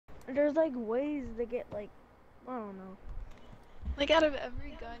there's like ways to get like, I don't know. Like out of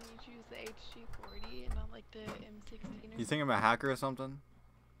every gun, you choose the HG40 and not like the M16 or You think I'm a hacker or something?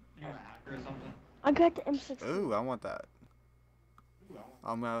 I got the M16. Ooh, I want that.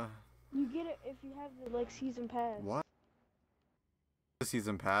 I'm You get it if you have the like season pass. What?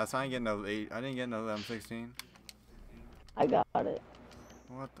 Season pass? I didn't get no M16. I got it.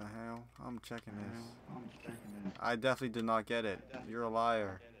 What the hell? I'm checking this. I definitely did not get it. You're a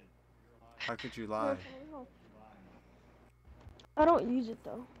liar. How could you lie? I don't use it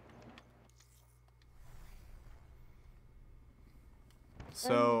though.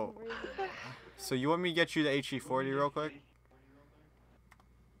 So you want me to get you the HG40 real quick?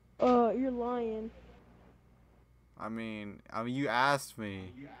 You're lying. I mean, you asked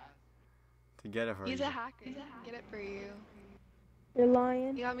me to get it for you. He's a hacker. He can get it for you. You're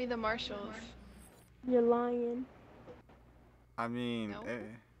lying. You got me the marshals. You're lying. I mean,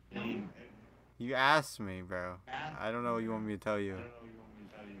 No. You asked me, bro. I don't know what you want me to tell you.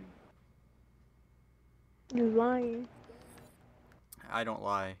 You're lying. I don't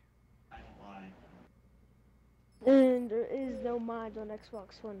lie. And there is no mods on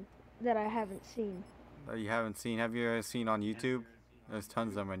Xbox One that I haven't seen. That you haven't seen? Have you ever seen on YouTube? There's tons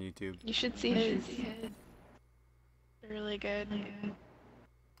of them on YouTube. You should see his. They're really good.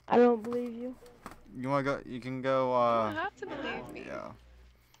 I don't believe you. You wanna go? You can go. You don't have to believe me. Yeah.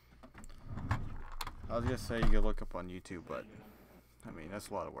 I was gonna say you could look up on YouTube, but I mean that's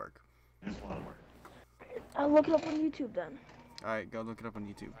a lot of work. I'll look it up on YouTube then. All right, go look it up on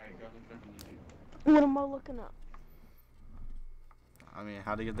YouTube. What am I looking up? I mean,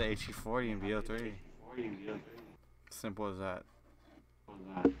 how to get the HG40 in BO3. Simple as that.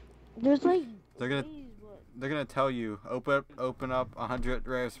 There's like They're gonna tell you open up 100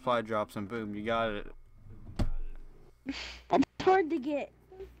 rare supply drops and boom, you got it. That's hard to get.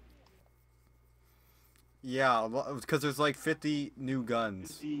 Yeah, because there's like 50 new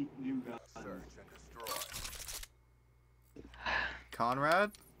guns.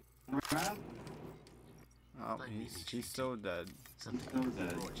 Conrad? Oh, he's still dead.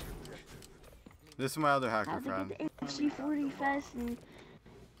 This is my other hacker friend. HG40 fast and.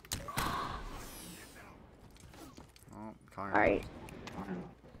 Oh, Conrad.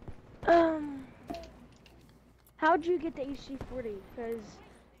 Alright. How'd you get the HG40? Because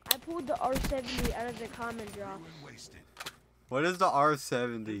I pulled the R70 out of the common drop. What is the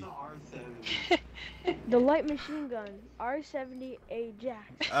R70? The light machine gun. R70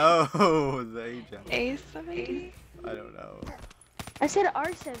 Ajax. Oh, the Ajax. A70? I don't know. I said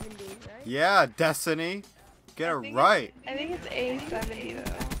R70, right? Yeah, Destiny. Get it right. I think it's A70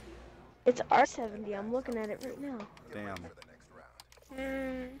 though. It's R70. I'm looking at it right now. Damn.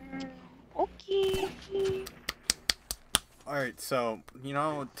 Okay. Alright, so, you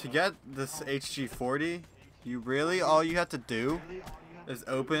know, to get this HG40, all you have to do is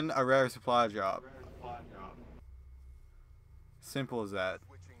open a rare supply drop. Simple as that.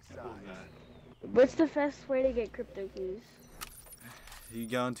 What's the fastest way to get crypto keys? You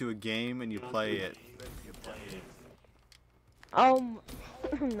go into a game and you play it.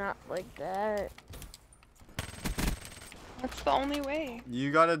 Not like that. That's the only way.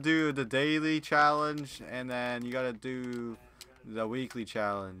 You gotta do the daily challenge and then you gotta do the weekly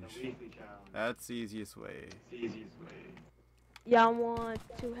challenge. That's the easiest way. Y'all want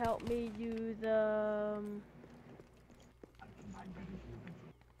to help me do the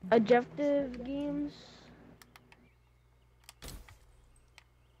objective games?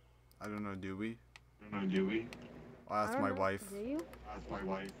 I don't know, do we? I I'll ask don't my know. wife. Do you?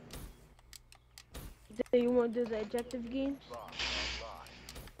 Do you want to do the objective games?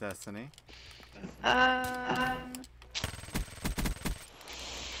 Destiny.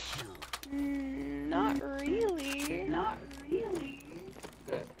 Not really.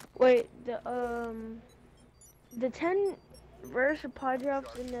 Wait, the 10 rare supply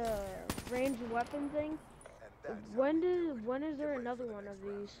drops in the ranged weapon thing. When is there another one of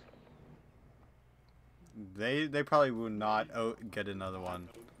these? They probably will not get another one.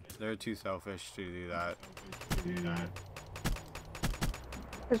 They're too selfish to do that.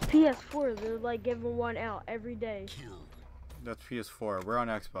 Cause PS4, they're like giving one out every day. That's PS4. We're on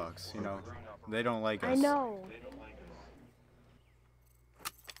Xbox, you know. They don't like us. I know.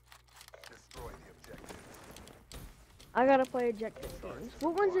 I gotta play objective games.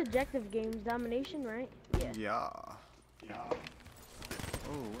 What one's objective games? Domination, right? Yeah. Yeah.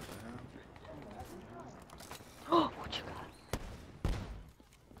 Oh, what the hell? Oh, what you got?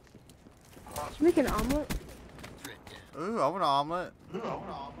 Did you make an omelet? Ooh, I want an omelet.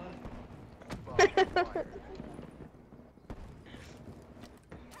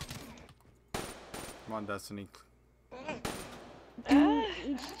 Come on, Destiny. Dude,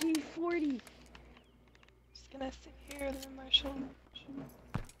 HG40. Just gonna sit here then, Marshall.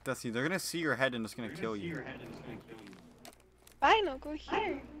 Destiny, they're gonna see your head and it's gonna kill you. Fine, I'll go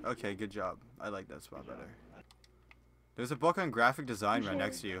here. Okay, good job. I like that spot better. There's a book on graphic design right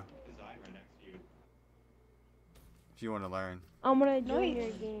next to you. If you want to learn. I'm gonna join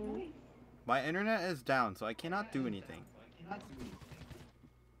your game. My internet is down, so I cannot do anything.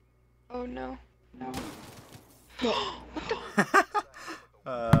 Oh no.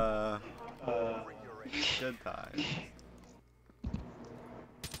 Good times.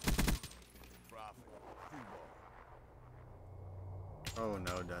 Oh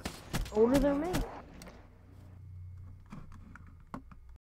no, Dust. Older than me.